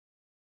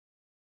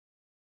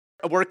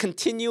We're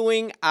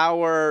continuing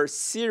our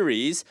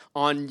series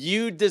on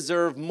You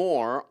Deserve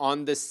More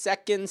on the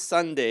second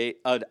Sunday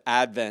of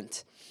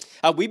Advent.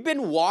 We've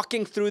been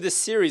walking through this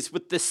series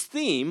with this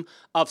theme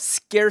of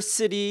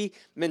scarcity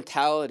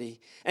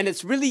mentality. And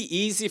it's really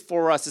easy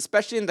for us,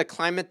 especially in the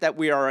climate that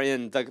we are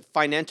in, the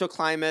financial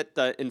climate,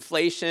 the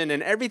inflation,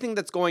 and everything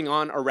that's going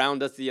on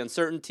around us, the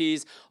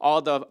uncertainties,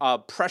 all the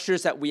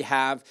pressures that we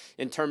have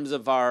in terms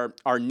of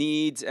our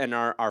needs and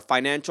our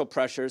financial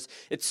pressures.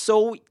 It's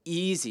so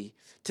easy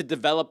to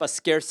develop a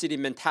scarcity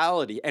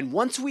mentality. And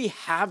once we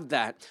have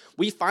that,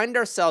 we find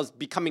ourselves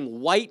becoming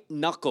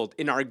white-knuckled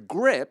in our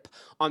grip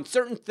on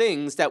certain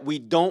things that we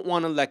don't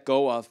want to let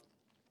go of.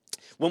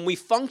 When we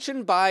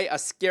function by a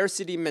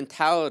scarcity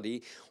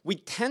mentality, we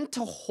tend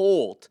to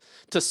hold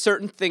to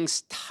certain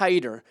things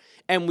tighter.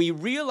 And we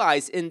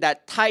realize in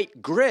that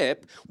tight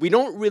grip, we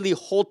don't really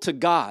hold to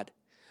God.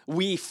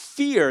 We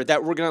fear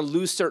that we're going to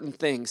lose certain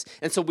things.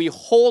 And so we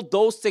hold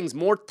those things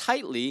more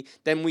tightly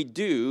than we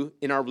do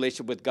in our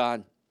relationship with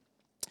God.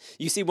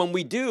 You see, when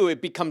we do,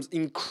 it becomes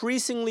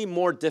increasingly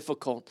more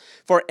difficult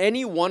for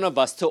any one of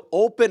us to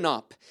open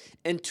up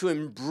and to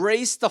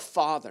embrace the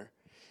Father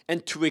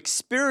and to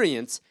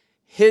experience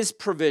His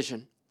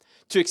provision,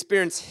 to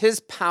experience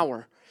His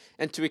power,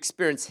 and to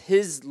experience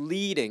His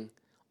leading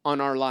on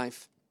our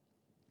life.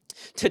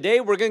 Today,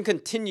 we're going to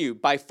continue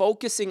by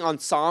focusing on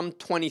Psalm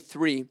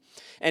 23.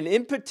 And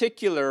in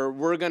particular,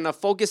 we're going to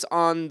focus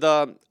on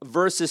the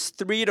verses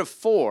 3 to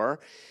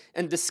 4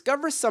 and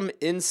discover some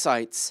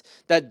insights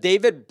that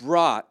David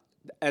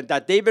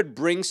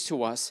brings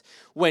to us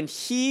when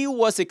he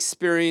was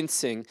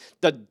experiencing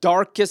the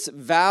darkest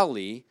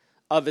valley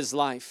of his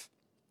life.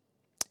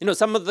 You know,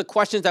 some of the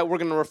questions that we're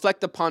going to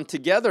reflect upon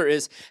together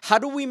is, how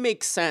do we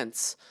make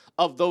sense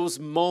of those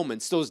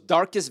moments, those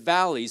darkest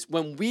valleys,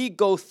 when we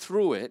go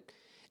through it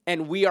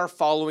and we are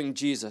following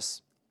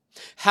Jesus?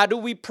 How do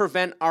we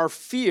prevent our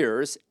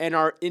fears and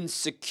our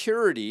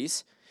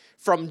insecurities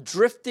from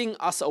drifting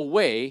us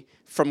away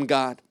from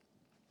God?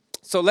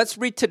 So let's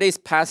read today's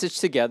passage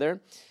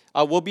together.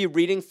 We'll be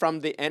reading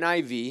from the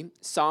NIV,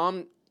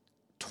 Psalm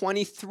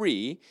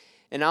 23,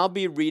 and I'll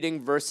be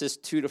reading verses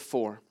 2 to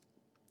 4.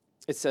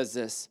 It says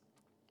this: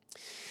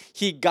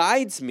 He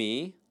guides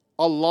me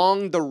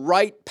along the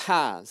right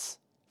paths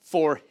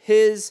for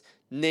His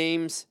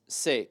name's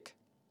sake.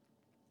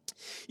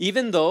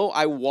 Even though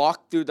I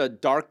walk through the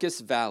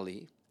darkest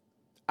valley,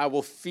 I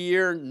will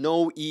fear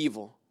no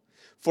evil,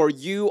 for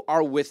You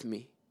are with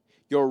me.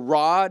 Your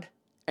rod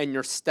and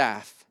Your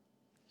staff,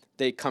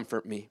 they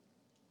comfort me.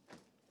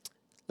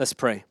 Let's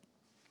pray.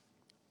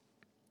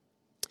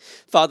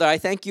 Father, I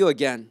thank You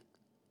again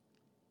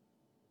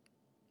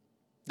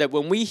that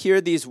when we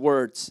hear these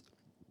words,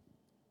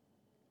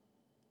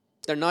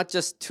 they're not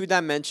just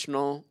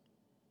two-dimensional,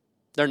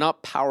 they're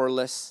not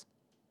powerless,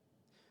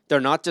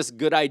 they're not just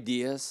good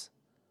ideas.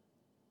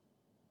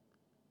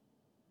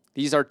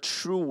 These are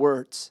true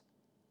words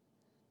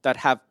that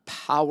have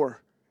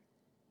power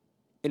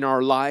in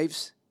our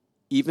lives,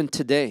 even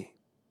today.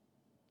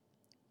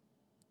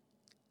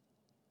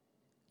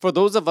 For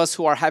those of us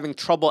who are having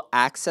trouble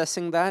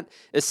accessing that,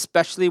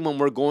 especially when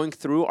we're going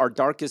through our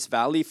darkest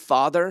valley,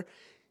 Father,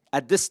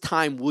 at this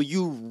time, will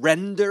You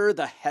render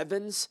the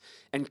heavens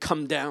and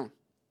come down?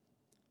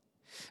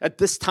 At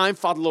this time,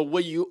 Father Lord,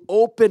 will You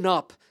open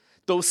up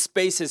those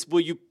spaces?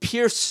 Will You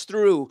pierce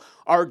through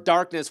our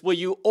darkness? Will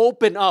You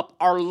open up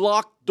our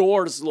locked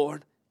doors,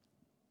 Lord?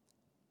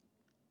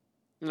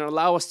 And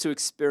allow us to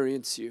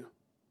experience You.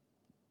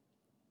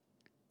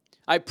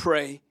 I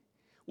pray,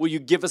 will You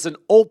give us an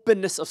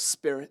openness of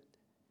spirit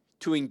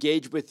to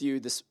engage with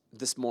You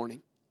this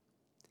morning?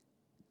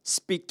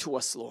 Speak to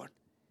us, Lord.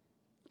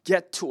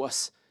 Get to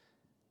us.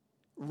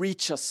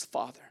 Reach us,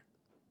 Father.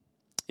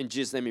 In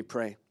Jesus' name we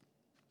pray.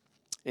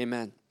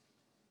 Amen.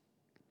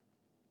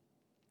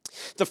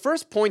 The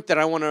first point that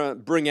I want to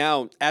bring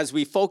out as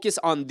we focus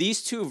on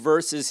these two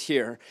verses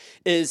here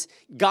is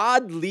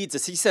God leads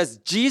us. He says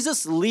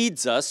Jesus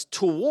leads us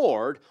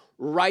toward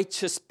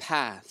righteous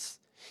paths.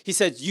 He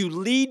says, You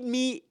lead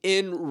me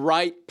in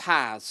right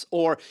paths,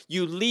 or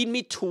You lead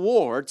me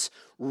towards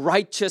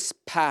righteous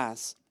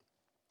paths.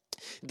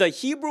 The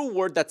Hebrew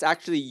word that's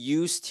actually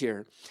used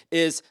here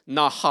is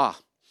naha.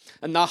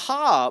 And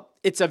naha,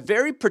 it's a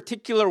very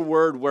particular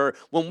word where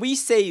when we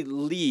say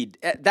lead,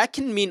 that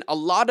can mean a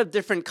lot of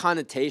different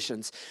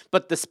connotations.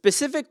 But the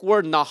specific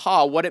word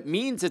naha, what it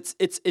means,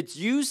 it's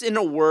used in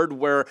a word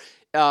where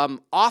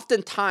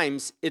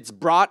oftentimes it's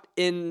brought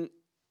in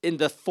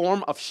the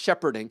form of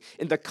shepherding,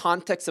 in the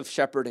context of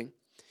shepherding.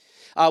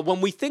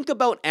 When we think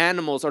about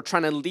animals or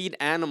trying to lead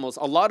animals,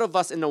 a lot of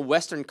us in a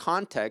Western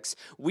context,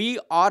 we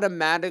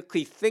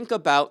automatically think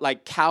about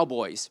like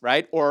cowboys,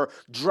 right? Or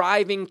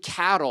driving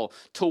cattle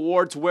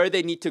towards where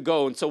they need to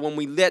go. And so when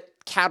we let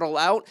cattle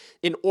out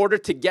in order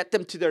to get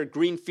them to their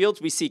green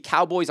fields. We see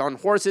cowboys on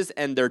horses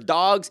and their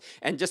dogs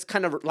and just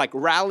kind of like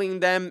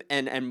rallying them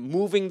and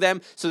moving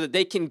them so that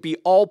they can be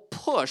all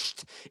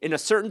pushed in a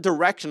certain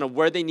direction of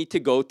where they need to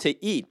go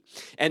to eat.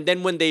 And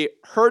then when they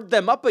herd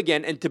them up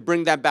again and to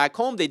bring them back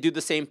home, they do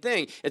the same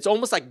thing. It's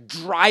almost like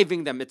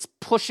driving them. It's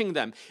pushing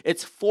them.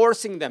 It's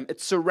forcing them.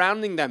 It's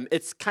surrounding them.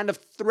 It's kind of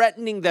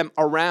threatening them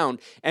around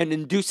and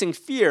inducing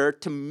fear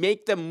to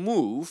make them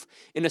move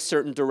in a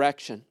certain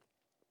direction.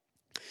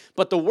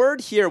 But the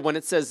word here, when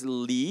it says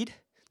lead,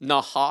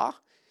 naha,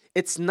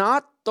 it's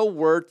not the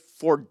word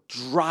for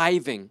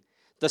driving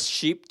the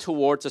sheep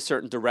towards a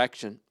certain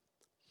direction.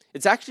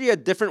 It's actually a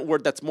different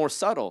word that's more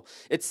subtle.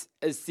 It's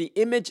the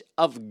image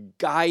of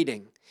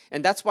guiding.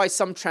 And that's why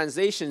some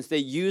translations, they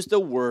use the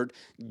word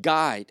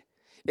guide.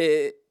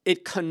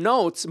 It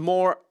connotes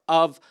more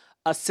of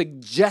a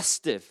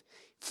suggestive,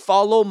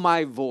 follow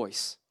my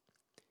voice.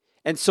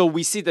 And so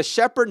we see the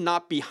shepherd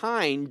not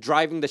behind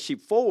driving the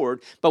sheep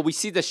forward, but we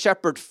see the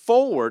shepherd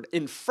forward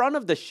in front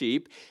of the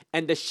sheep,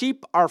 and the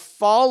sheep are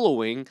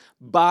following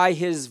by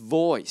his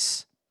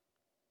voice.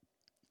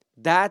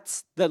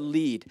 That's the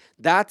lead.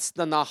 That's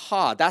the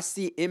naha. That's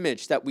the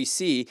image that we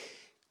see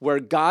where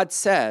God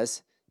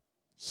says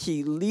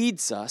he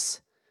leads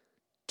us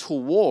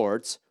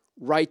towards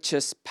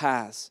righteous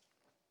paths.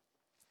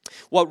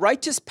 What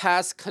righteous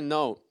paths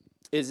connote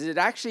is it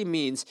actually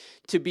means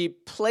to be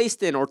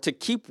placed in or to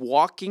keep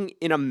walking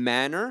in a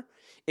manner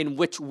in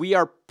which we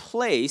are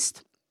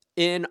placed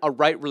in a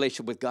right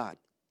relationship with God.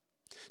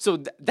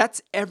 So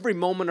that's every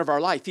moment of our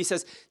life. He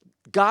says,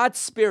 God's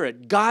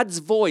Spirit, God's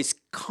voice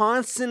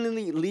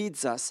constantly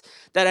leads us,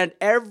 that at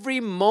every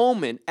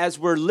moment as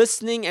we're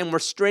listening and we're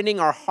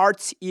straining our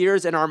heart's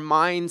ears and our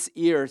mind's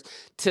ears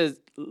to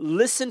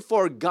listen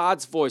for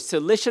God's voice, to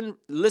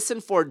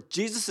listen for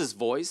Jesus'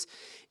 voice,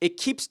 it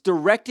keeps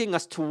directing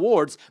us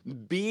towards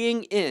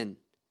being in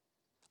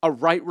a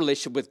right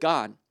relationship with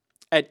God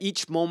at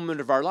each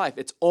moment of our life.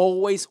 It's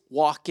always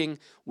walking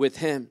with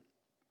him.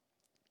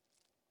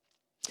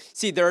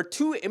 See, there are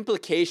two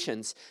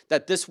implications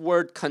that this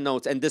word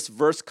connotes and this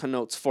verse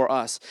connotes for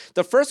us.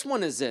 The first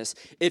one is this: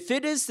 if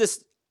it is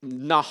this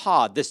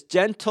naha, this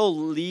gentle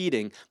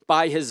leading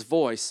by his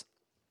voice,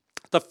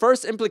 the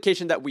first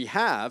implication that we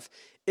have,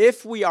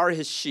 if we are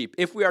his sheep,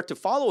 if we are to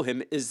follow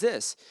him, is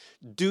this: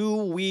 do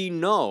we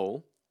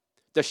know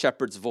the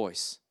shepherd's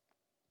voice?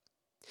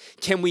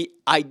 Can we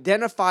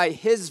identify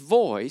his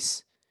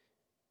voice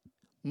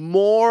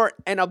more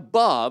and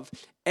above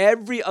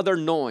every other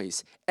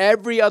noise,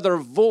 every other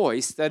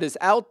voice that is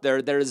out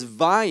there that is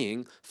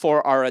vying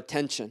for our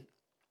attention?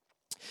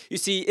 You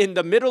see, in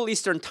the Middle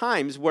Eastern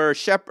times in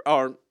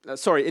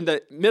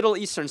the Middle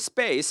Eastern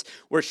space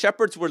where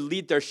shepherds would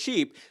lead their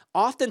sheep,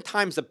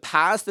 oftentimes the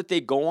paths that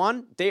they go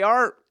on,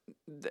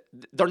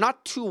 they're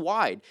not too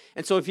wide.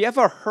 And so if you have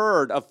a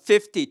herd of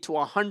 50 to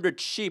 100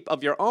 sheep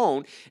of your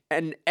own,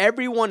 and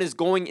everyone is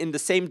going in the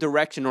same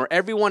direction, or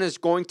everyone is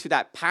going to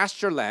that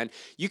pasture land,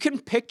 you can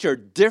picture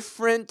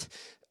different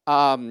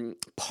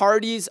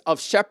parties of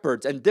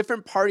shepherds and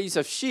different parties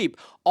of sheep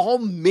all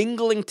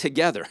mingling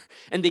together.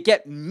 And they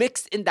get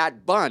mixed in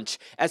that bunch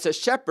as a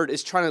shepherd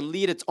is trying to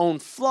lead its own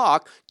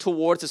flock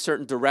towards a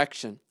certain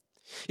direction.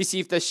 You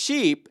see, if the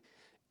sheep,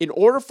 in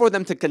order for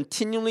them to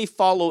continually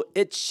follow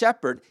its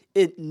shepherd,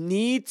 it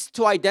needs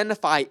to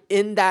identify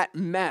in that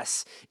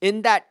mess,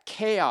 in that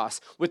chaos,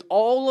 with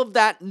all of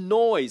that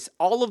noise,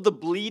 all of the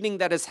bleeding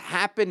that is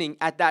happening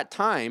at that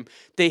time,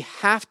 they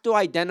have to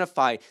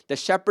identify the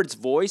shepherd's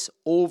voice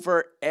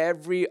over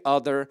every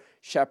other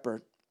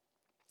shepherd.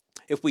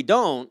 If we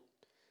don't,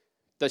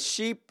 the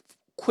sheep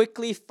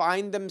quickly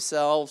find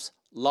themselves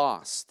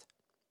lost.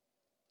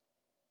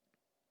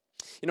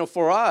 You know,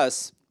 for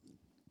us,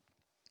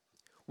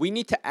 we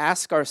need to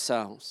ask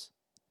ourselves,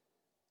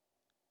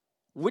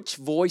 which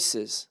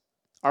voices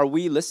are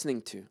we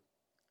listening to?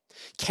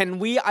 Can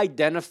we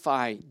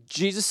identify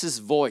Jesus'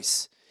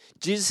 voice,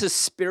 Jesus'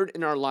 spirit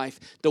in our life,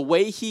 the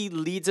way he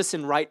leads us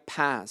in right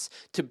paths,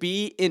 to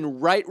be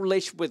in right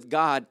relationship with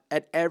God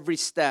at every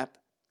step?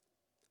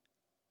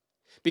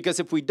 Because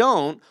if we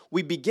don't,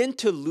 we begin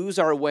to lose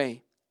our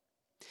way.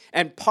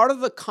 And part of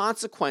the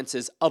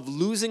consequences of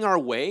losing our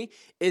way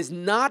is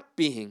not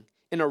being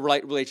in a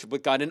right relationship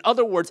with God. In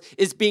other words,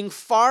 is being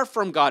far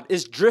from God,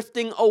 is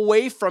drifting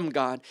away from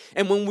God.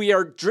 And when we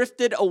are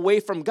drifted away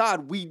from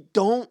God, we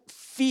don't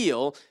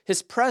feel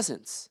his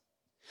presence.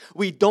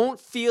 We don't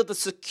feel the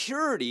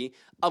security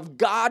of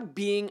God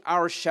being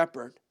our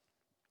shepherd.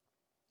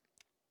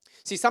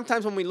 See,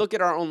 sometimes when we look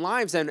at our own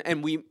lives,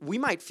 and we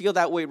might feel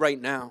that way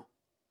right now,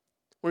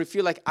 where we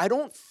feel like, I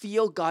don't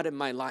feel God in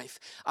my life.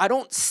 I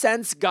don't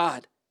sense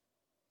God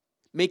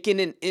making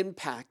an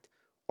impact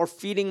or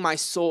feeding my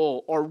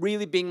soul, or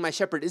really being my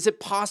shepherd. Is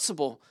it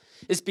possible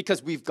it's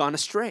because we've gone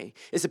astray?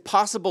 Is it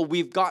possible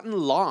we've gotten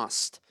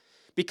lost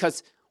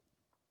because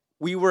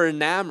we were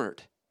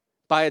enamored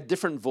by a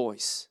different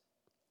voice?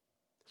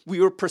 We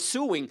were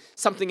pursuing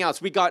something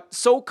else. We got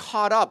so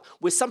caught up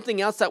with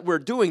something else that we're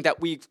doing that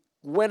we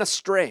went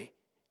astray.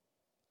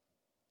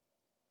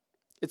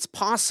 It's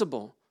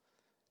possible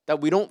that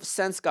we don't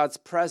sense God's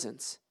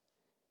presence.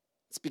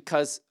 It's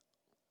because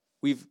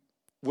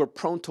we're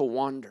prone to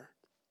wander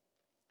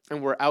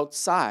and we're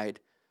outside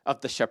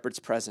of the shepherd's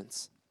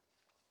presence.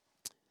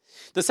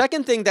 The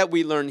second thing that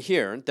we learn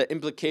here, the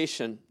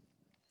implication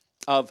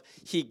of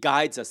he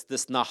guides us,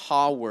 this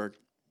naha word,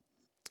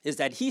 is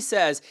that he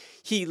says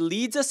he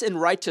leads us in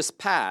righteous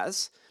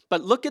paths,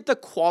 but look at the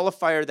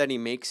qualifier that he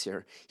makes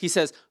here. He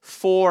says,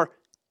 for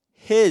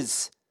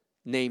his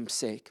name's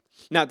sake.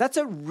 Now, that's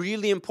a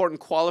really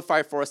important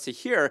qualifier for us to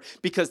hear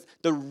because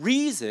the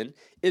reason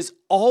is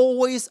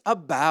always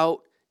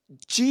about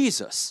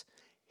Jesus,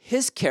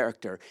 his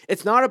character.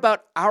 It's not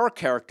about our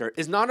character.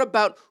 It's not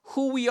about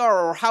who we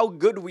are or how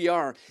good we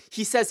are.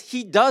 He says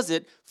he does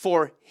it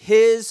for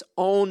his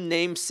own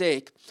name's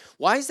sake.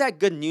 Why is that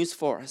good news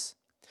for us?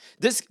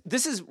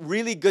 This is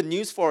really good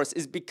news for us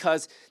is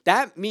because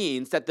that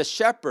means that the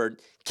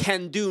shepherd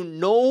can do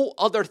no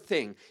other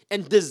thing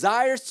and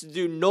desires to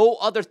do no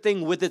other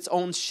thing with its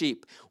own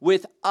sheep,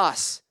 with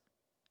us,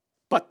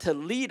 but to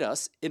lead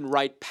us in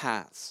right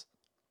paths.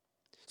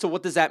 So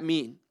what does that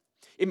mean?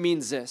 It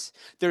means this.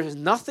 There's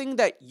nothing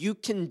that you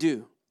can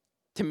do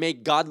to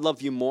make God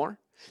love you more.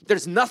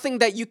 There's nothing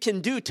that you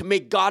can do to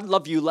make God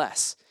love you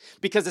less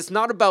because it's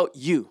not about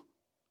you.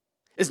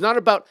 It's not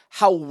about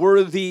how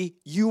worthy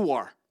you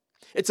are.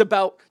 It's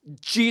about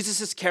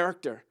Jesus'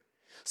 character.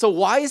 So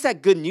why is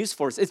that good news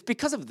for us? It's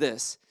because of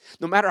this.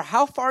 No matter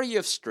how far you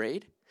have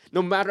strayed,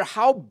 no matter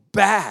how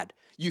bad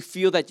you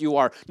feel that you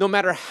are, no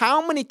matter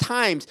how many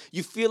times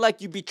you feel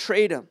like you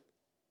betrayed him,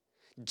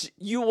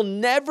 you will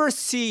never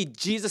see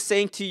Jesus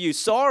saying to you,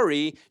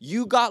 sorry,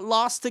 you got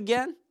lost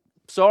again.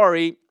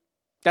 Sorry,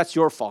 that's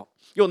your fault.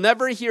 You'll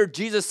never hear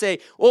Jesus say,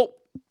 oh,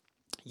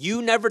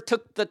 you never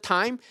took the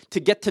time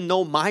to get to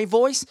know my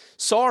voice.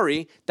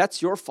 Sorry,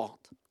 that's your fault.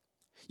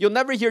 You'll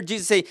never hear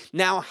Jesus say,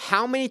 now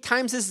how many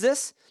times is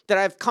this that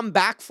I've come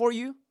back for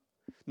you?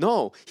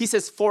 No, he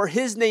says, for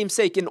his name's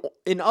sake.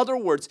 In other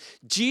words,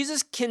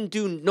 Jesus can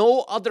do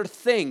no other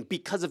thing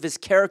because of his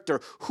character,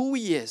 who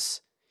he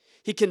is.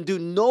 He can do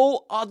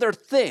no other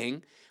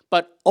thing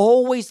but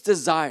always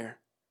desire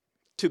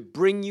to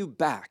bring you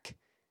back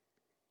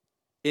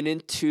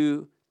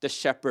into the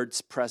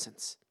shepherd's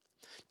presence,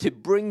 to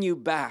bring you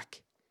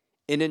back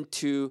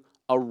into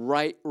a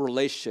right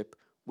relationship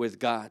with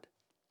God.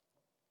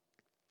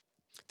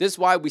 This is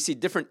why we see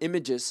different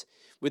images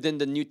within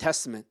the New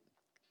Testament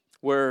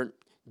where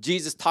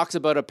Jesus talks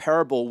about a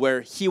parable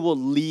where he will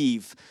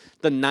leave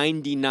the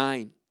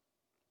 99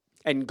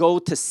 and go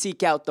to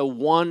seek out the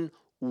one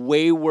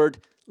wayward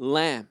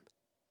lamb.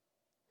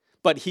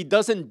 But he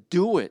doesn't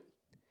do it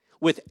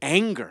with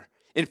anger.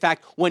 In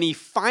fact, when he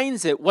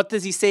finds it, what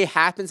does he say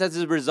happens as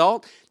a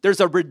result? There's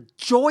a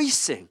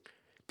rejoicing.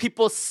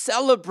 People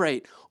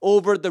celebrate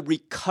over the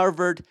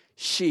recovered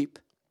sheep.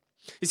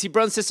 You see,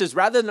 brothers and sisters,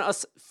 rather than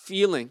us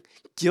feeling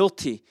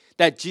guilty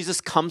that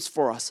Jesus comes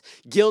for us,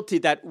 guilty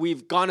that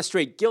we've gone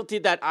astray, guilty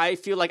that I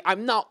feel like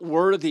I'm not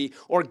worthy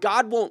or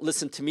God won't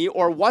listen to me,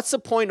 or what's the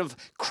point of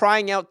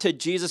crying out to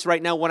Jesus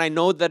right now when I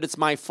know that it's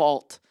my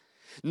fault?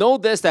 Know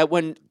this, that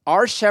when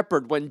our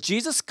shepherd, when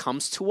Jesus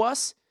comes to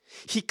us,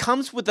 he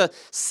comes with a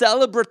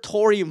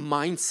celebratory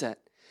mindset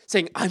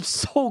saying, I'm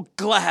so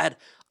glad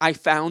I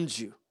found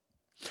you.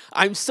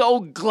 I'm so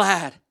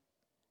glad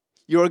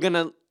you're going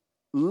to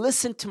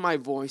listen to my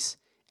voice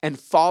and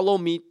follow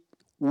me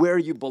where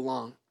you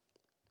belong.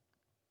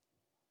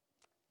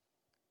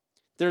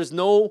 There's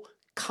no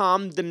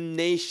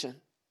condemnation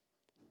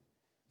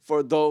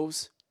for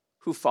those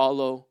who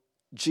follow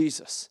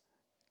Jesus.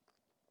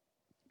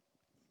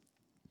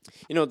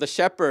 You know, the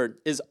shepherd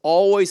is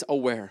always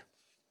aware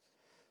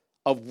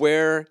of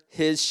where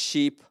his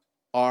sheep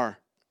are.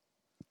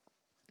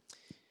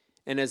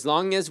 And as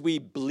long as we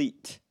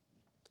bleat,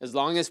 as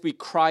long as we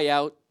cry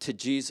out to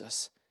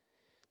Jesus,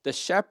 the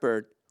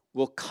shepherd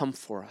will come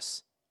for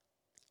us.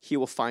 He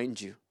will find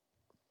you.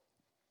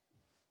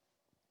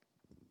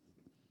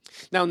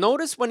 Now,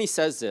 notice when he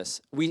says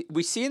this, we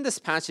see in this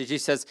passage, he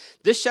says,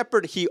 this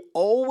shepherd, he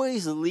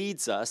always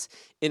leads us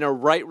in a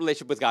right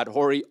relationship with God,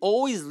 or he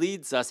always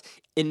leads us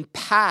in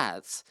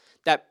paths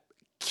that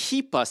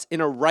keep us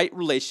in a right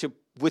relationship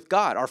with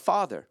God, our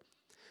Father.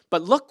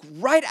 But look,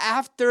 right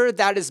after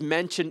that is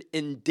mentioned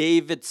in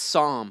David's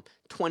Psalm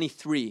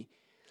 23,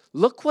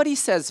 look what he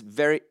says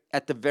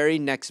at the very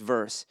next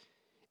verse.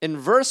 In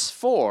verse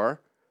 4,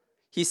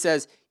 he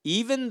says,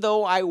 even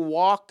though I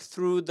walk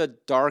through the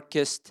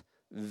darkest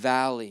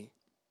valley.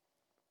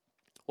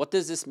 What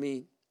does this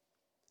mean?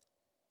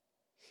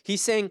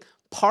 He's saying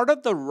part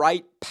of the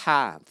right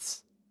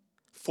paths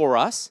for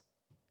us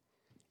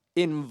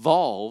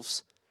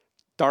involves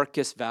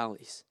darkest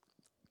valleys.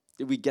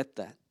 Did we get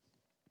that?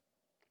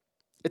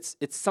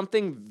 It's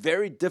something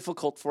very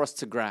difficult for us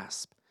to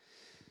grasp.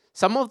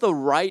 Some of the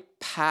right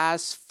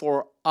paths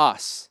for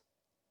us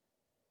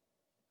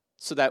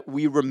so that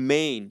we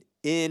remain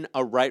in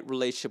a right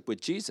relationship with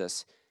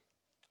Jesus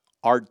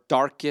are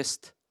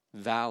darkest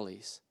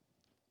valleys.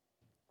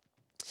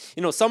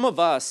 You know, some of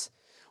us,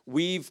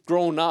 we've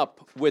grown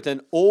up with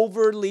an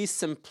overly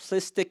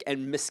simplistic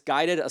and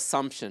misguided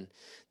assumption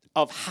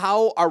of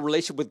how our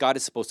relationship with God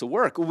is supposed to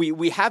work.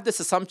 We have this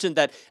assumption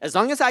that as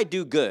long as I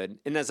do good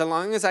and as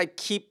long as I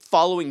keep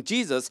following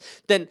Jesus,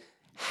 then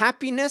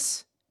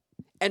happiness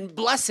and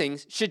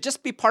blessings should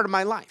just be part of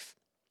my life,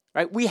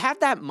 right? We have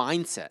that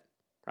mindset,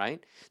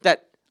 right?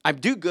 That I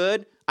do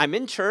good, I'm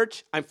in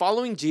church, I'm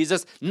following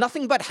Jesus,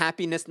 nothing but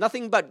happiness,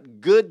 nothing but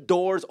good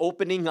doors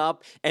opening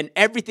up and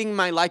everything in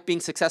my life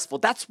being successful.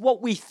 That's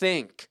what we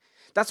think.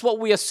 That's what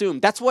we assume.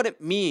 That's what it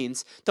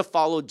means to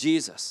follow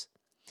Jesus.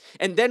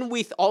 And then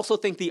we also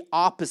think the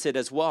opposite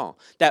as well,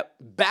 that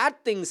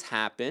bad things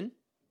happen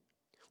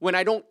when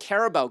I don't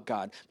care about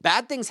God.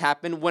 Bad things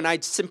happen when I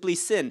simply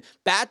sin.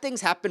 Bad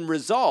things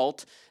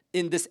result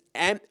in this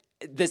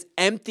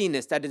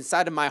emptiness that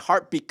inside of my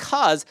heart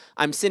because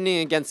I'm sinning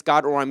against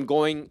God or I'm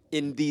going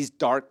in these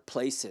dark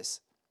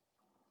places.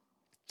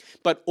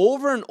 But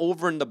over and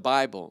over in the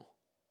Bible,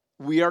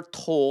 we are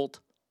told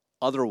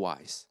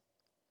otherwise.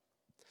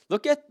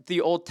 Look at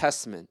the Old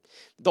Testament.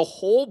 The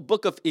whole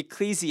book of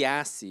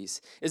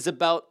Ecclesiastes is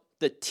about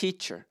the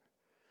teacher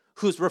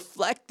who's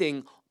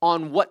reflecting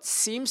on what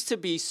seems to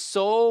be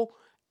so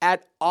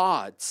at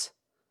odds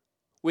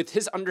with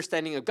his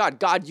understanding of God.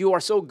 God, you are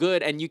so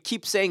good, and you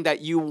keep saying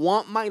that you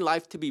want my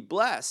life to be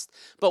blessed.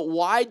 But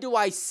why do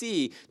I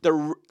see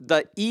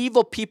the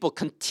evil people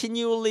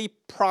continually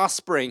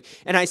prospering,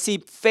 and I see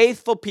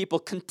faithful people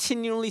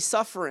continually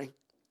suffering?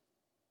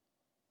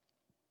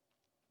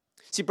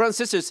 See, brothers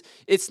and sisters,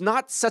 it's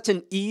not such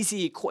an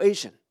easy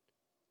equation.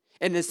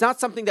 And it's not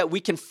something that we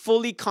can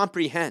fully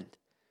comprehend.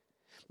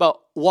 But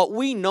what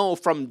we know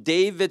from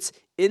David's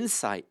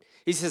insight,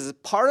 he says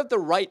part of the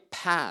right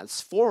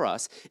paths for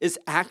us is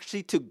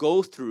actually to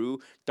go through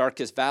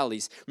darkest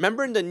valleys.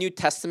 Remember in the New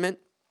Testament,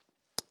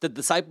 the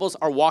disciples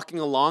are walking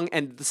along,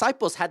 and the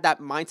disciples had that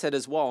mindset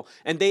as well.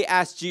 And they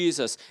asked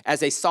Jesus, as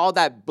they saw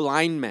that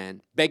blind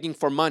man begging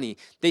for money,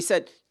 they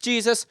said,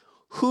 Jesus,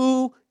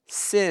 who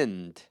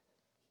sinned?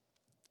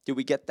 Do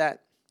we get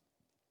that?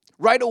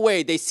 Right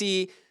away, they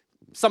see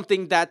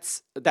something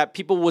that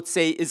people would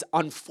say is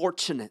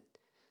unfortunate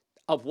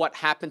of what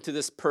happened to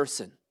this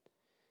person.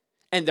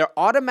 And their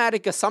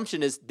automatic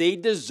assumption is they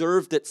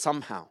deserved it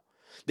somehow.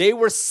 They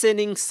were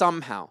sinning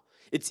somehow.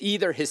 It's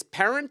either his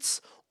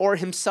parents or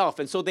himself.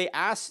 And so they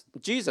asked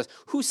Jesus,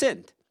 who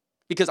sinned?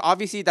 Because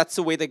obviously that's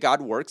the way that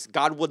God works.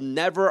 God would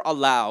never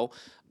allow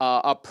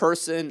a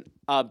person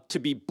to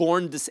be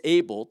born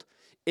disabled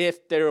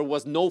if there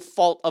was no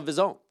fault of his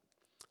own.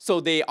 So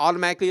they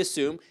automatically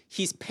assume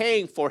he's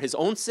paying for his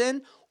own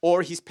sin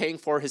or he's paying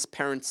for his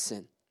parents'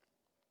 sin.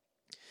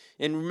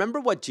 And remember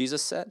what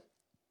Jesus said?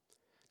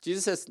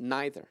 Jesus says,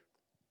 neither.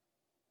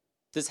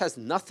 This has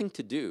nothing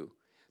to do.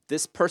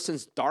 This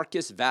person's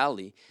darkest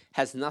valley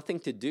has nothing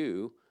to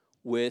do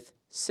with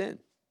sin.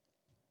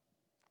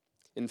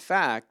 In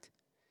fact,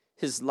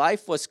 his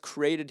life was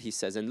created, he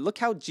says, and look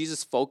how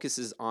Jesus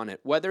focuses on it,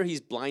 whether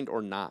he's blind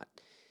or not.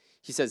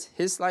 He says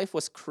his life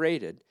was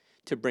created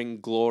to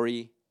bring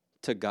glory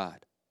to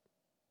God.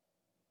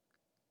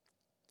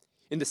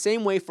 In the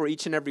same way for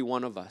each and every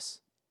one of us,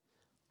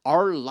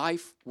 our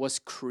life was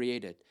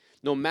created.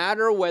 No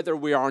matter whether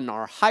we are on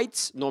our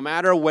heights, no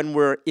matter when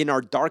we're in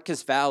our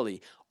darkest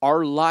valley,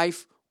 our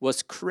life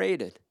was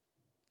created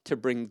to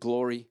bring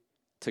glory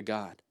to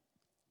God.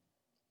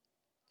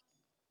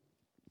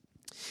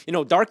 You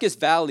know, darkest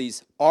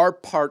valleys are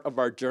part of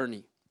our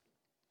journey.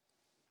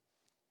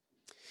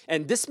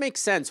 And this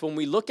makes sense when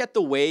we look at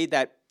the way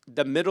that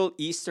the Middle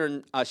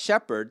Eastern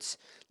shepherds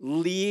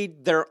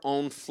lead their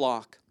own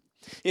flock.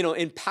 You know,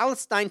 in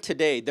Palestine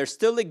today, there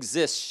still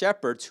exist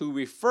shepherds who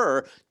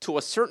refer to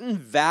a certain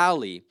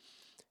valley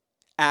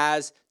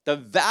as the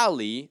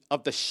valley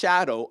of the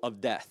shadow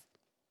of death.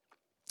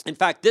 In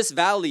fact, this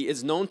valley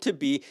is known to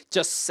be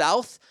just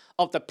south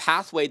of the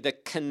pathway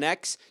that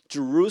connects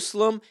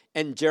Jerusalem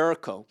and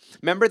Jericho.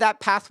 Remember that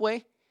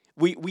pathway?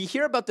 We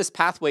hear about this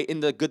pathway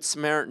in the Good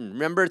Samaritan.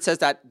 Remember, it says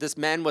that this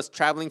man was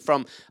traveling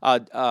from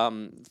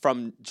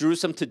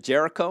Jerusalem to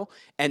Jericho,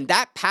 and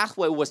that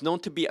pathway was known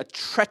to be a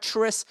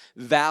treacherous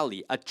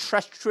valley, a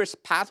treacherous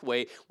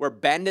pathway where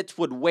bandits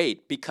would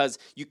wait because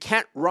you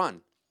can't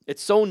run.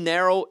 It's so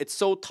narrow, it's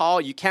so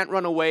tall, you can't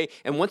run away,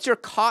 and once you're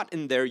caught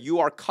in there, you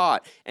are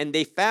caught. And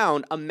they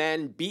found a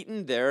man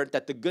beaten there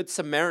that the Good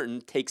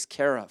Samaritan takes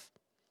care of.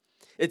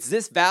 It's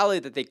this valley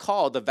that they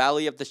call the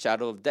valley of the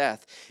shadow of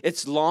death.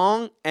 It's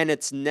long and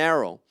it's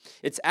narrow.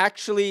 It's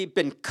actually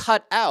been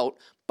cut out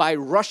by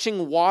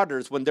rushing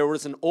waters when there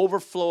was an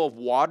overflow of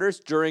waters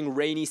during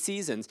rainy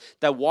seasons.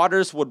 That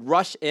waters would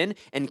rush in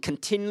and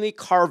continually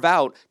carve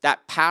out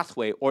that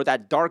pathway or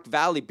that dark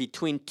valley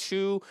between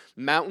two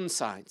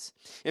mountainsides.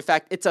 In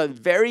fact, it's a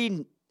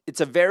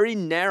very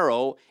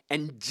narrow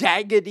and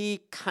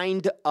jaggedy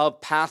kind of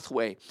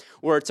pathway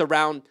where it's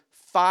around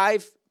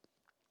 5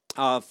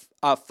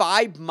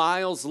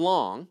 miles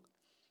long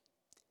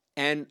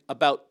and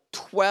about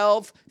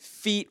 12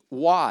 feet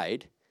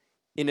wide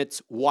in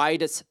its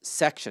widest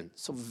section.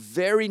 So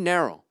very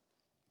narrow.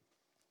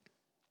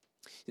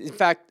 In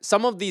fact,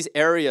 some of these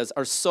areas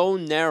are so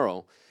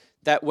narrow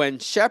that when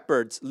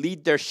shepherds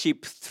lead their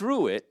sheep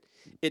through it,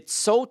 it's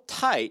so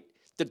tight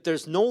that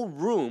there's no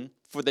room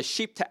for the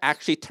sheep to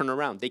actually turn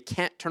around. They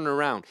can't turn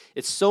around.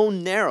 It's so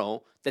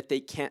narrow that they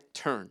can't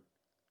turn.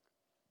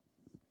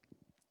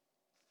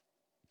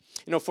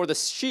 For the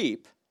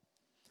sheep,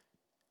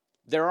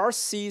 there are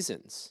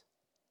seasons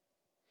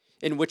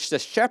in which the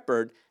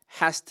shepherd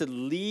has to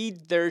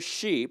lead their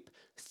sheep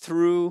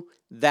through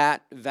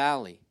that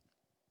valley.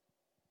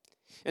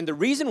 And the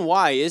reason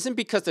why isn't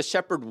because the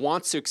shepherd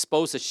wants to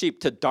expose the sheep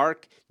to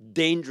dark,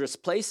 dangerous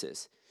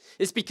places.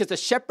 It's because the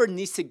shepherd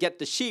needs to get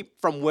the sheep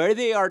from where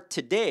they are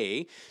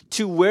today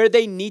to where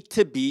they need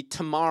to be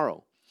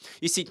tomorrow.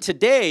 You see,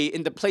 today,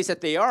 in the place that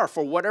they are,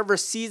 for whatever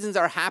seasons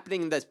are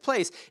happening in this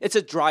place, it's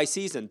a dry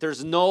season.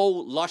 There's no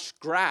lush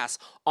grass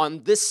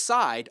on this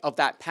side of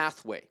that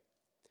pathway.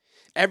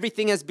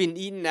 Everything has been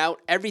eaten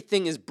out.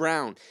 Everything is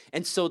brown.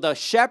 And so the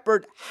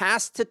shepherd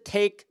has to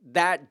take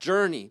that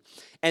journey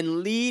and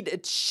lead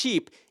its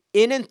sheep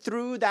in and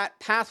through that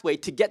pathway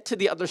to get to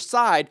the other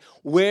side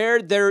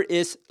where there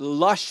is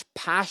lush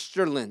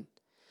pastureland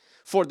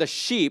for the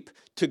sheep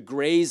to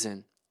graze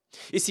in.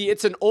 You see,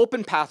 it's an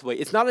open pathway.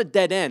 It's not a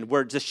dead end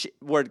where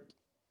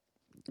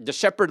the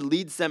shepherd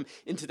leads them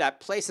into that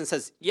place and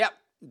says, yep,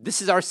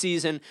 this is our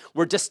season.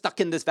 We're just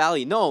stuck in this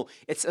valley. No,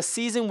 it's a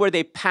season where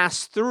they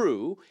pass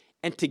through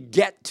and to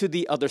get to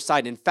the other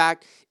side. In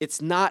fact,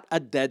 it's not a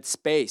dead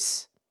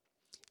space.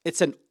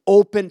 It's an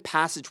open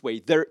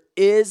passageway. There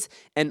is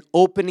an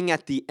opening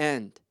at the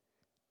end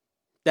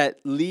that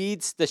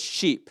leads the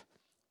sheep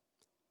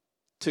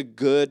to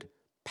good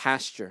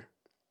pasture.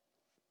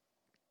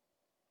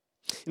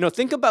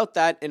 Think about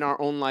that in our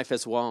own life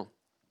as well.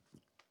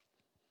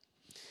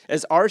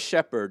 As our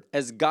shepherd,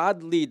 as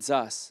God leads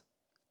us,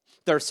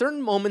 there are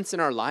certain moments in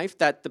our life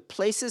that the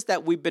places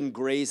that we've been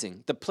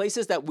grazing, the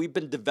places that we've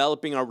been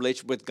developing our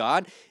relationship with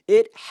God,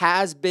 it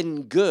has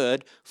been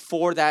good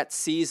for that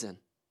season.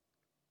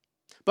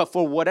 But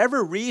for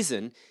whatever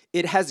reason,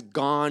 it has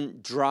gone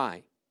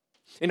dry.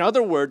 In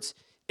other words,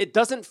 it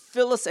doesn't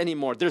fill us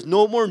anymore. There's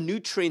no more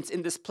nutrients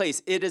in this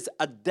place. It is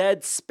a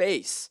dead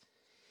space.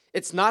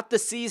 It's not the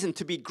season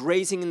to be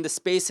grazing in the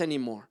space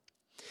anymore.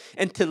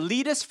 And to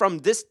lead us from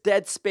this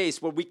dead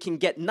space where we can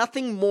get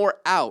nothing more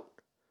out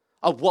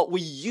of what we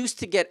used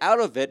to get out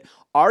of it,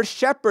 our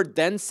shepherd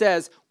then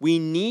says, we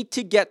need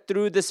to get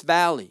through this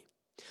valley.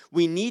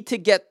 We need to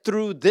get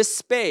through this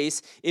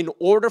space in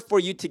order for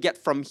you to get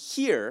from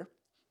here,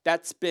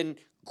 that's been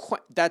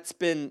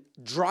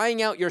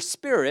drying out your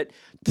spirit,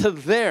 to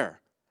there,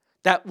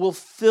 that will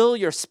fill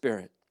your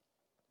spirit.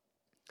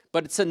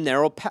 But it's a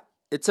narrow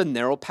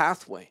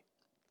pathway.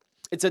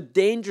 It's a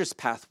dangerous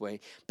pathway,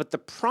 but the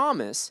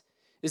promise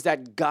is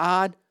that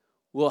God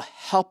will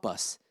help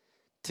us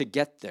to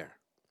get there.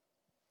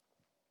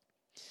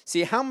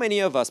 See, how many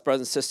of us,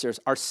 brothers and sisters,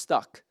 are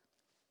stuck?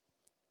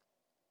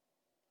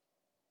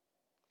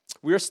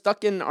 We are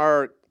stuck in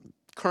our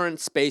current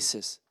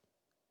spaces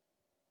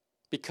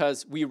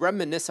because we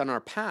reminisce on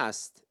our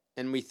past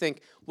and we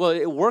think, well,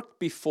 it worked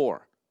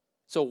before,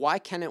 so why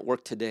can't it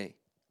work today?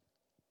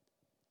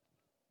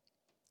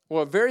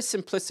 Well, a very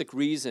simplistic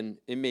reason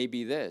it may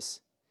be this,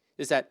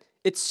 is that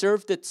it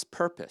served its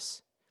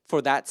purpose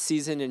for that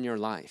season in your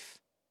life.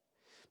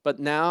 But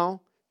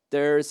now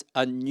there's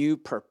a new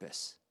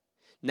purpose.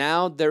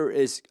 Now there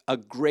is a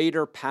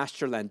greater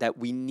pasture land that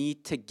we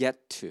need to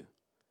get to.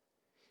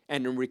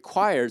 And it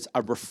requires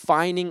a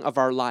refining of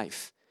our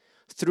life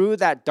through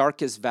that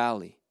darkest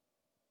valley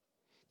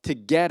to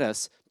get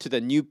us to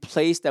the new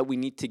place that we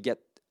need to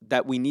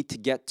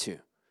get to.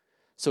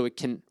 So it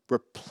can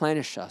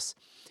replenish us.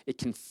 It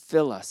can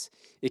fill us.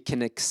 It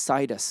can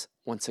excite us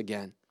once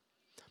again.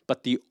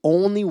 But the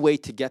only way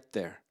to get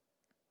there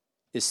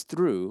is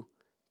through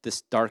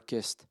this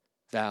darkest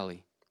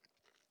valley.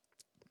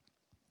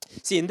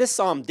 See, in this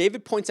psalm,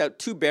 David points out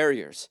two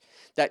barriers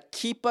that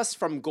keep us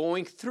from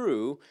going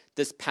through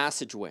this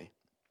passageway.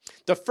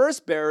 The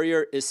first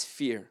barrier is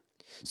fear.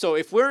 So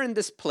if we're in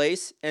this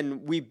place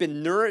and we've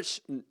been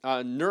nourished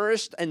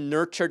and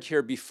nurtured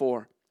here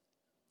before,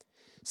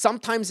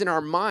 sometimes in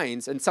our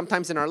minds and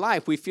sometimes in our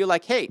life, we feel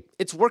like, hey,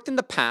 it's worked in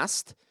the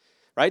past,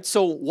 right?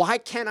 So why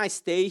can't I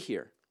stay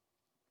here?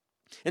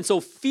 And so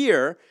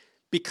fear,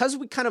 because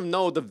we kind of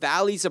know the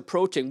valley's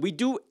approaching, we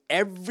do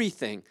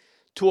everything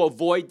to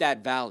avoid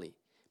that valley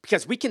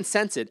because we can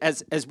sense it.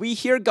 As we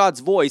hear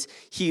God's voice,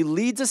 He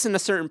leads us in a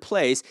certain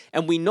place,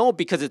 and we know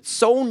because it's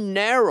so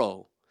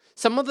narrow,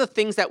 some of the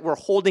things that we're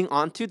holding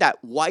on to, that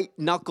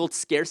white-knuckled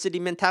scarcity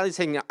mentality,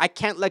 saying, I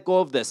can't let go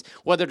of this,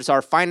 whether it's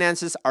our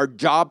finances, our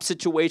job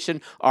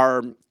situation,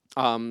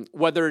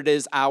 whether it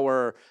is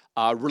our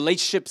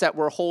relationships that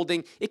we're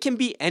holding. It can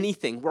be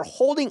anything. We're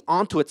holding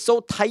on to it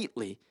so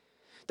tightly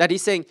that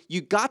He's saying,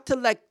 you got to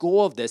let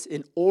go of this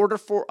in order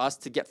for us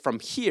to get from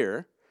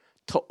here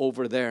to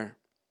over there.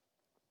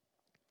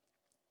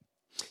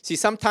 See,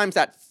 sometimes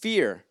that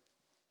fear,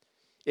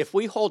 if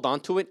we hold on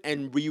to it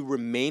and we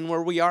remain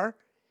where we are,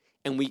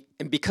 and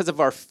because of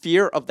our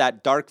fear of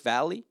that dark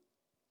valley,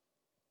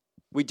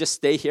 we just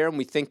stay here and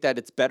we think that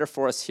it's better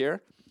for us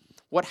here,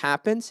 what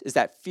happens is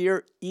that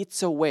fear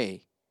eats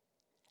away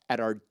at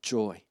our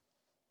joy.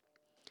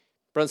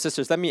 Brothers and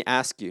sisters, let me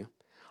ask you,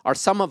 are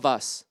some of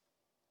us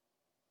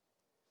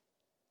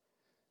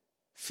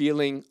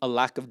feeling a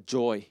lack of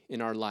joy in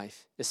our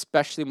life,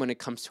 especially when it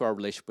comes to our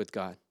relationship with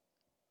God?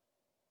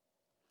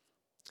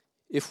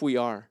 If we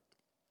are,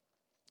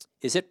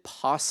 is it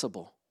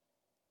possible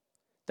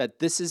that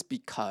this is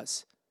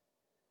because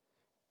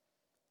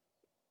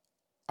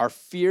our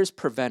fears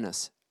prevent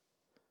us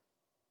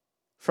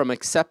from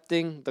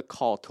accepting the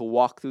call to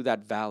walk through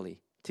that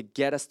valley to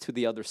get us to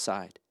the other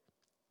side?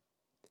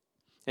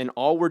 And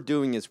all we're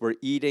doing is we're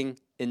eating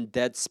in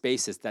dead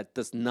spaces that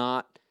does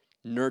not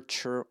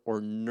nurture or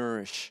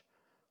nourish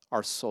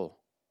our soul.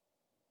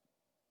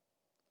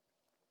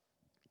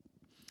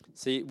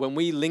 See, when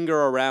we linger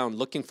around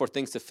looking for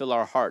things to fill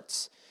our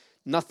hearts,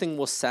 nothing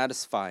will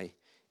satisfy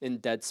in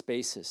dead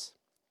spaces.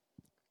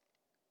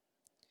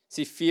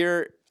 See,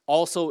 fear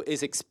also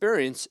is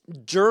experienced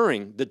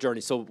during the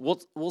journey. So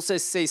we'll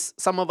say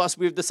some of us,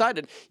 we've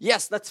decided,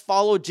 yes, let's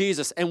follow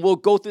Jesus, and we'll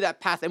go through that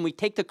path, and we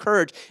take the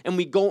courage, and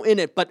we go in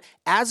it. But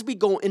as we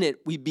go in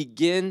it, we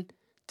begin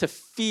to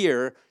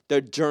fear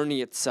the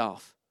journey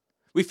itself.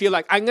 We feel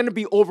like, I'm going to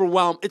be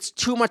overwhelmed. It's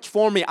too much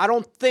for me. I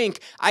don't think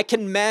I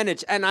can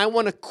manage, and I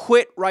want to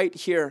quit right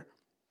here.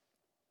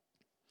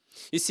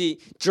 You see,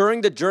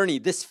 during the journey,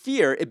 this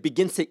fear, it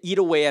begins to eat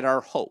away at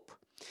our hope.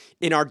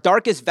 In our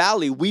darkest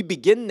valley, we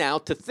begin now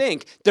to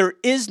think there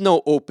is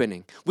no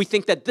opening. We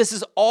think that this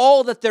is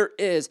all that there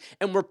is,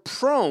 and we're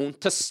prone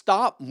to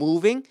stop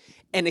moving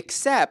and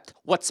accept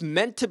what's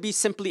meant to be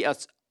simply a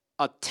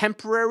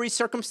temporary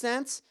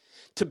circumstance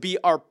to be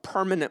our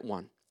permanent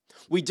one.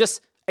 We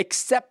just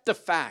accept the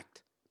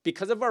fact,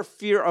 because of our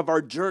fear of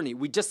our journey,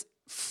 we just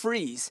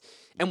freeze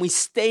and we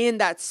stay in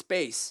that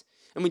space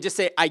and we just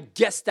say, I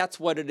guess that's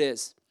what it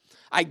is.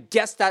 I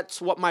guess that's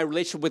what my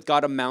relationship with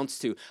God amounts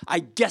to. I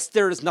guess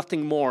there is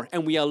nothing more.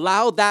 And we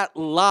allow that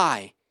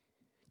lie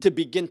to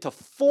begin to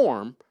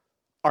form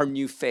our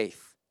new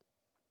faith.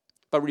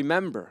 But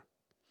remember,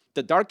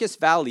 the darkest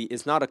valley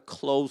is not a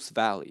closed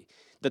valley.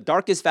 The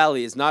darkest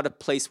valley is not a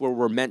place where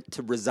we're meant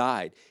to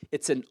reside.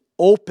 It's an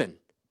open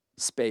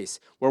space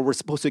where we're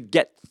supposed to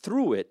get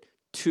through it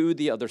to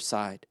the other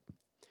side.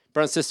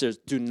 Brothers and sisters,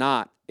 do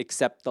not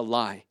accept the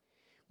lie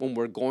when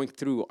we're going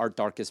through our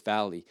darkest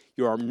valley.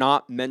 You are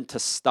not meant to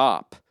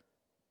stop.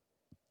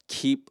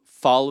 Keep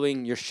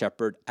following your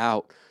shepherd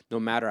out, no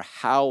matter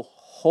how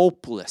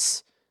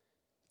hopeless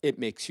it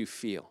makes you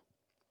feel.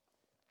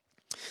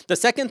 The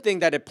second thing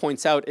that it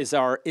points out is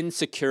our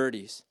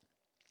insecurities.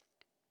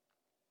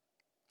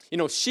 You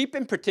know, sheep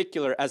in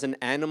particular, as an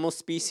animal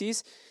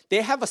species,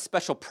 they have a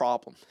special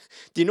problem.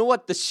 Do you know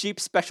what the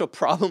sheep's special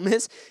problem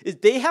is? Is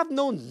they have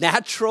no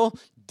natural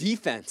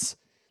defense.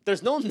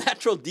 There's no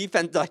natural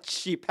defense that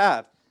sheep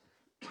have.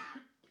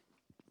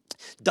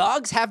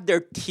 Dogs have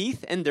their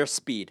teeth and their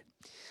speed.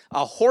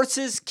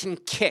 Horses can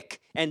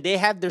kick, and they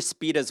have their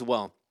speed as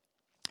well.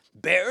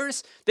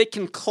 Bears, they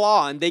can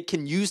claw, and they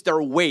can use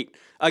their weight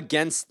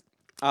against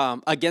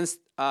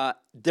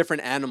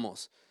different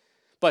animals.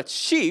 But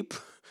sheep,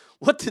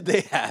 what do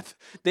they have?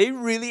 They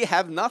really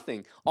have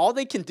nothing. All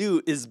they can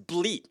do is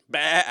bleat.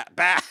 Bah,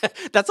 bah.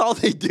 That's all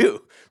they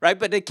do, right?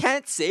 But it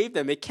can't save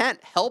them. It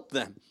can't help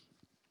them.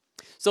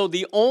 So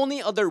the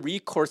only other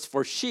recourse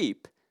for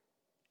sheep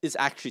is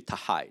actually to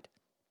hide.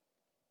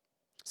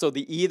 So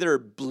they either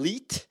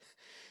bleat,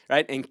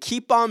 right, and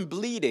keep on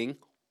bleeding,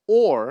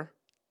 or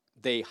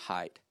they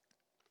hide.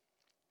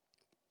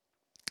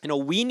 You know,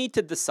 we need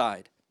to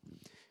decide,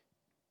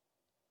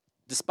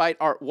 despite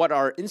what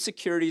our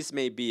insecurities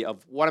may be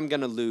of what I'm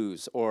going to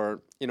lose,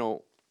 or, you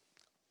know,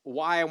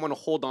 why I want to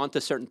hold on to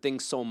certain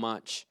things so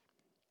much.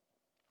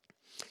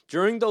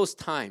 During those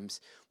times,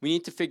 we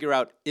need to figure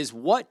out, is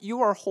what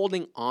you are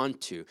holding on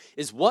to,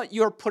 is what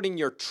you're putting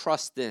your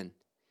trust in,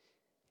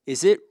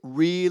 is it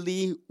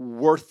really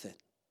worth it?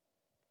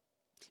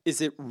 Is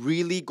it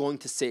really going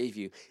to save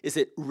you? Is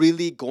it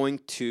really going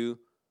to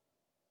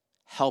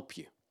help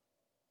you?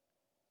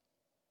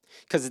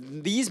 Because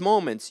in these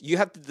moments, you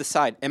have to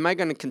decide, am I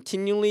going to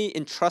continually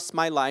entrust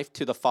my life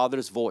to the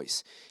Father's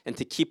voice and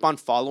to keep on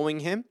following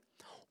Him?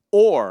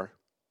 Or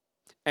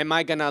am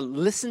I going to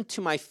listen to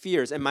my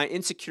fears and my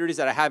insecurities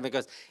that I have?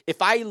 Because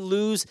if I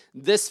lose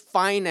this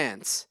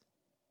finance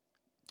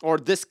or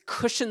this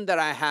cushion that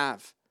I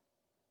have,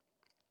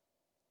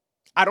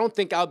 I don't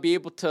think I'll be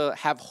able to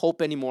have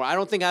hope anymore. I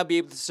don't think I'll be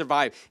able to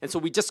survive. And so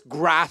we just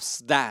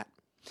grasp that.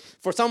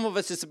 For some of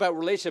us, it's about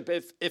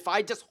relationship. If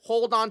I just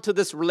hold on to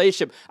this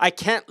relationship, I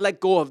can't let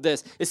go of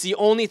this. It's the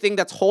only thing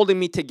that's holding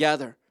me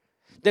together.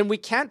 Then we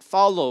can't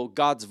follow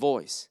God's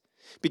voice.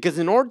 Because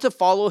in order to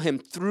follow Him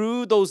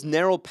through those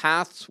narrow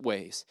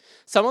pathways,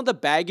 some of the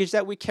baggage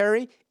that we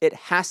carry, it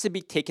has to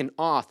be taken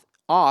off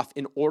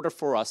in order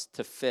for us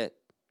to fit.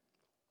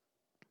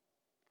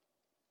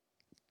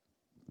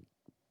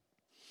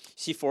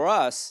 See, for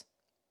us,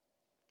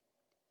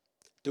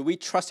 do we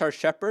trust our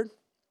shepherd?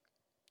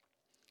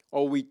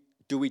 Or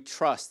do we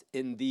trust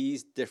in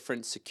these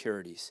different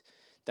securities?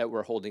 that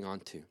we're holding on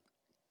to.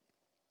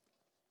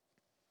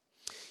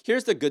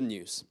 Here's the good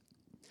news.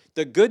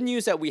 The good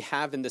news that we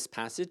have in this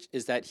passage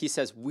is that he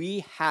says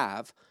we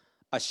have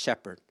a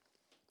shepherd.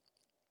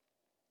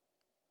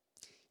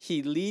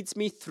 He leads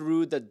me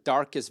through the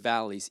darkest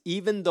valleys.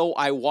 Even though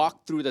I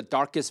walk through the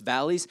darkest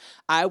valleys,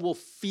 I will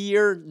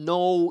fear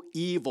no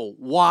evil.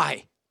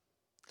 Why?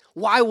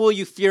 Why will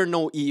you fear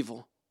no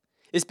evil?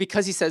 It's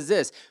because he says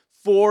this,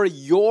 for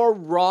your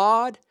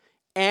rod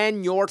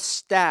and your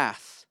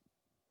staff,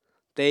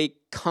 they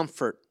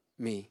comfort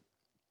me.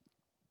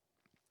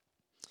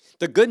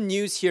 The good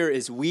news here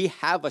is we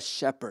have a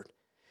shepherd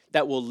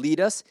that will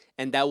lead us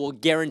and that will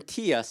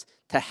guarantee us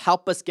to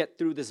help us get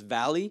through this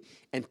valley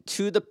and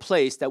to the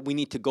place that we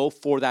need to go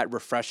for that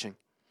refreshing.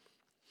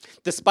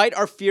 Despite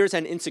our fears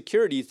and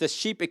insecurities, the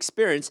sheep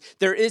experience,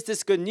 there is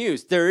this good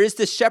news. There is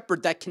this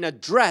shepherd that can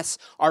address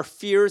our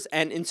fears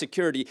and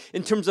insecurity.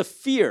 In terms of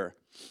fear,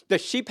 the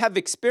sheep have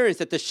experienced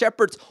that the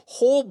shepherd's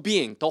whole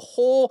being, the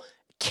whole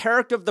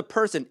character of the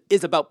person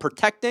is about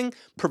protecting,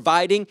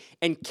 providing,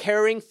 and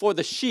caring for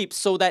the sheep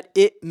so that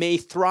it may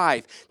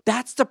thrive.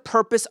 That's the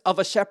purpose of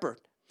a shepherd.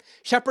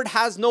 Shepherd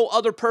has no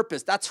other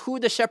purpose. That's who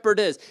the shepherd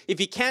is. If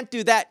he can't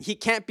do that, he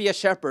can't be a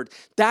shepherd.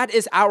 That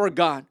is our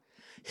God.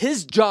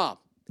 His job,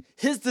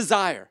 his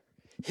desire,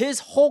 his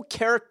whole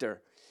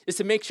character is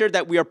to make sure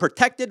that we are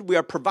protected, we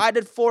are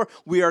provided for,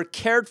 we are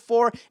cared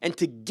for, and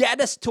to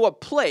get us to a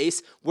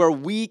place where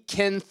we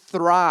can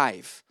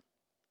thrive.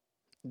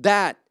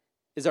 That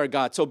is our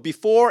God. So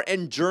before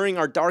and during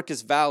our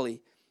darkest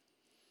valley,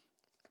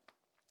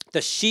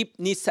 the sheep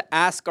needs to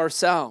ask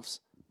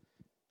ourselves,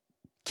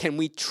 can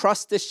we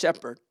trust this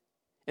shepherd?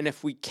 And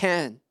if we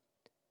can,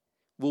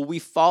 will we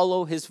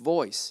follow his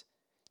voice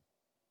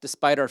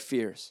despite our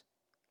fears?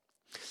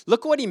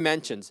 Look what he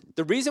mentions.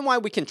 The reason why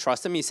we can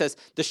trust him, he says,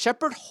 the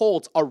shepherd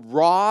holds a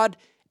rod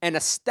and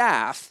a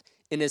staff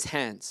in his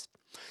hands.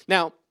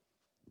 Now,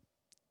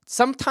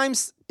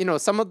 sometimes,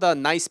 some of the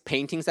nice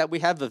paintings that we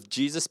have of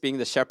Jesus being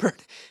the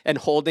shepherd and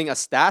holding a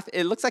staff,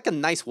 it looks like a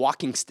nice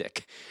walking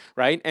stick,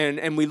 right?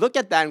 And we look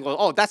at that and go,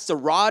 oh, that's the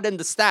rod and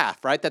the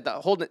staff, right?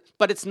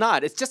 But it's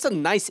not. It's just a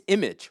nice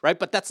image, right?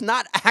 But that's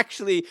not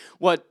actually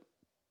what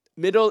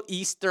Middle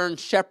Eastern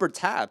shepherds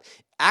have.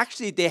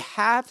 Actually, they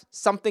have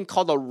something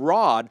called a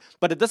rod,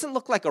 but it doesn't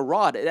look like a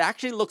rod. It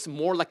actually looks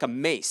more like a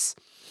mace.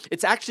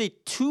 It's actually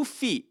 2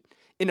 feet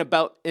in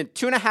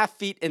 2.5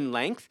 feet in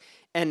length.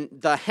 And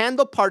the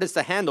handle part is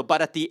the handle,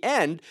 but at the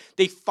end,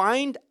 they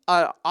find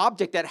an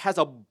object that has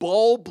a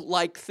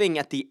bulb-like thing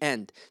at the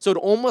end. So it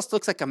almost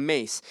looks like a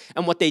mace.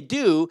 And what they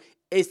do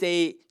is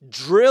they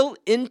drill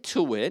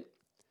into it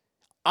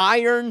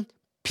iron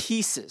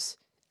pieces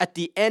at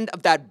the end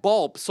of that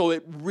bulb, so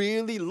it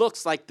really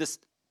looks like this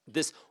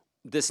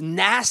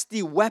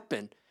nasty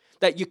weapon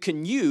that you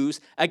can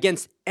use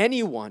against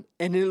anyone,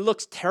 and it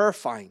looks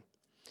terrifying.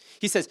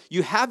 He says,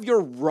 you have your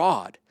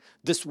rod,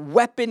 this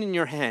weapon in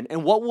your hand.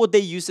 And what would they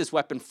use this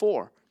weapon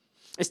for?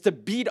 It's to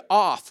beat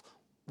off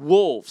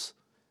wolves,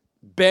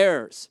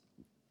 bears,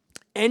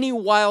 any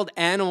wild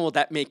animal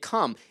that may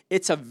come.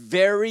 It's a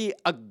very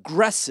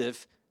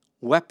aggressive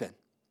weapon.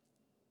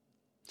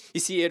 You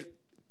see, it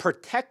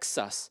protects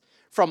us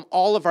from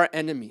all of our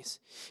enemies.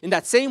 In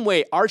that same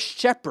way, our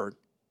shepherd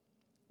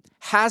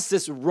has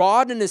this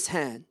rod in his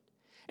hand,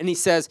 and he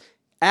says,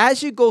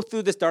 as you go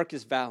through this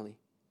darkest valley,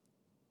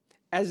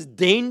 as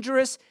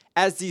dangerous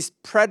as these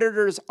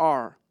predators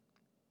are,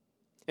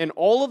 and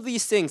all of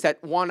these things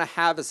that want to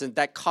have us and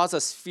that cause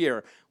us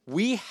fear,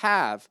 we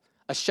have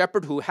a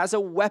shepherd who has a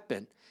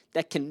weapon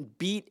that can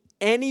beat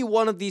any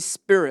one of these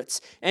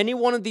spirits, any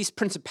one of these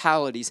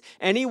principalities,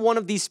 any one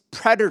of these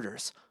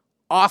predators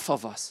off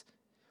of us.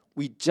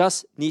 We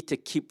just need to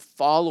keep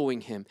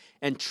following him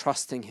and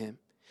trusting him.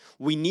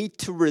 We need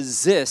to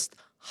resist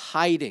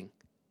hiding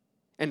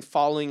and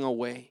falling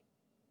away.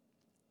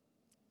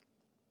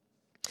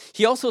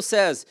 He also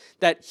says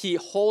that he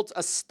holds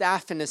a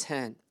staff in his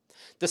hand.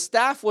 The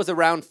staff was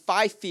around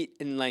 5 feet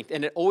in length,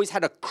 and it always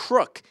had a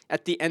crook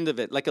at the end of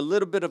it, like a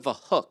little bit of a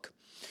hook.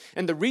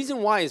 And the reason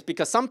why is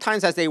because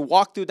sometimes as they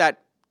walk through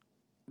that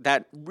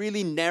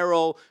really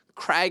narrow,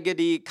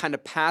 craggedy kind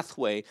of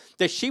pathway,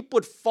 the sheep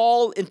would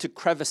fall into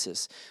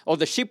crevices, or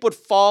the sheep would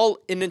fall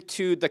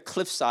into the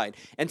cliffside.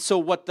 And so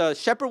what the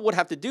shepherd would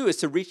have to do is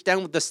to reach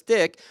down with the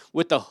stick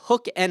with the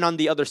hook end on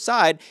the other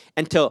side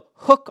and to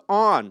hook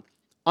on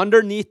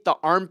underneath the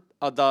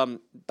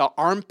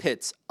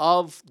armpits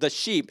of the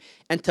sheep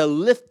and to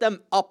lift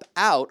them up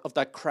out of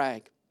that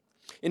crag.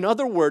 In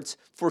other words,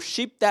 for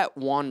sheep that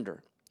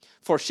wander,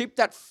 for sheep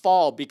that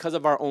fall because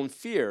of our own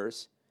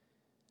fears,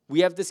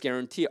 we have this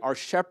guarantee. Our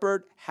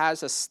shepherd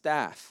has a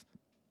staff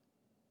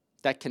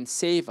that can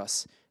save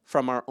us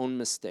from our own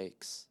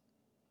mistakes.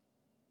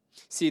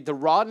 See, the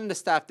rod and the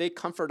staff, they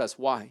comfort us.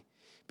 Why?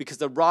 Because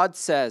the rod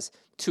says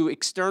to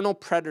external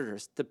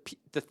predators,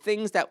 the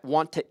things that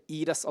want to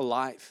eat us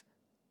alive,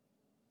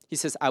 he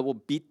says, I will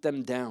beat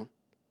them down.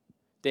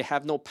 They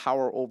have no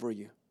power over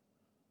you.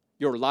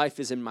 Your life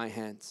is in my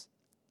hands.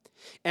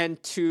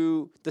 And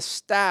to the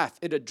staff,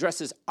 it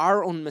addresses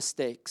our own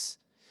mistakes,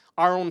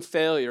 our own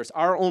failures,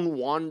 our own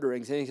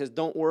wanderings. And he says,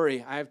 don't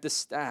worry, I have this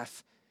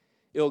staff.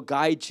 It'll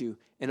guide you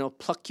and it'll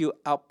pluck you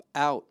up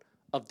out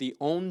of the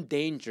own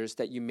dangers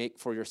that you make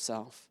for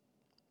yourself.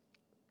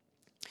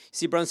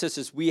 See, brothers and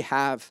sisters, we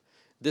have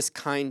this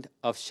kind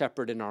of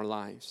shepherd in our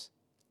lives.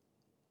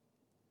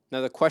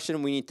 Now, the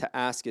question we need to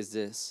ask is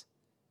this.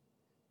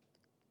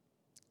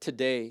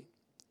 Today,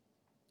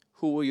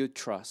 who will you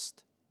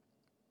trust?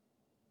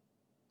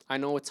 I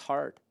know it's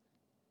hard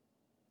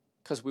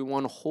because we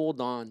want to hold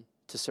on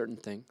to certain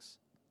things.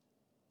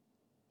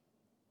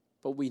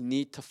 But we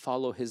need to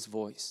follow his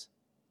voice.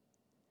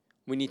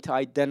 We need to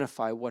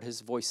identify what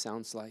his voice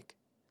sounds like.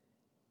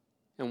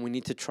 And we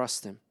need to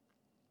trust him.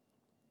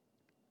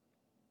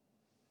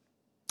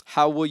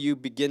 How will you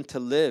begin to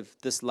live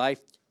this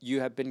life you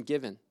have been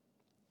given?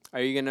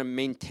 Are you going to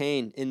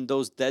maintain in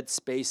those dead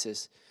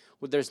spaces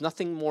where there's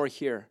nothing more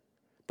here,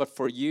 but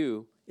for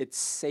you, it's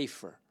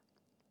safer?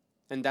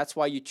 And that's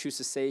why you choose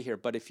to stay here.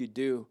 But if you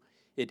do,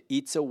 it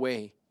eats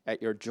away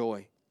at your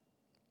joy.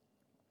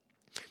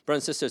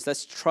 Brothers and sisters,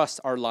 let's trust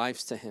our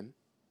lives to him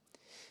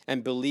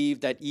and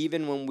believe that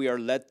even when we are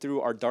led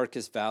through our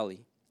darkest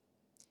valley,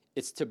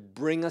 it's to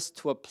bring us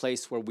to a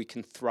place where we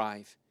can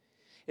thrive.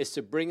 It's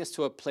to bring us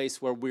to a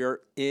place where we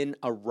are in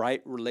a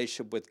right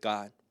relationship with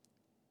God.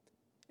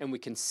 And we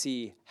can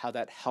see how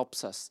that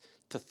helps us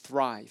to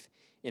thrive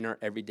in our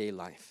everyday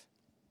life.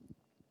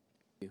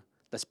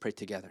 Let's pray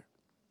together.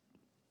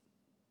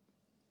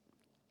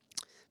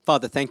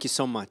 Father, thank you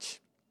so much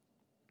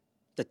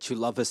that you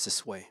love us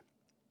this way.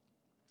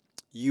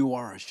 You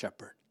are a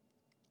shepherd.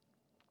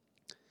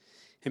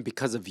 And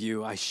because of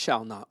you, I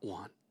shall not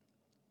want.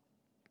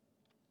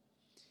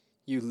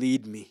 You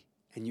lead me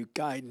and you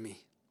guide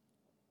me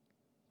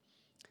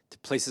to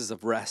places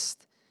of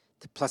rest,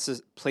 to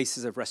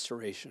places of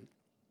restoration.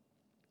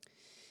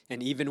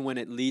 And even when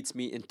it leads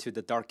me into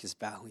the darkest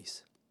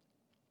valleys,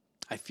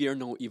 I fear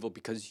no evil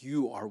because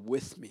you are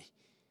with me.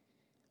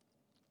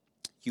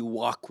 You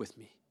walk with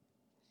me.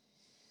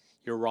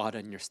 Your rod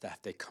and your staff,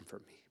 they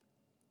comfort me.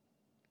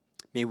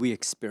 May we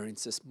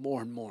experience this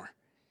more and more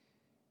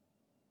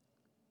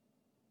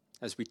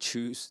as we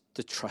choose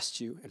to trust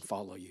you and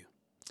follow you.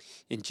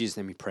 In Jesus'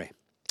 name we pray.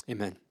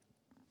 Amen.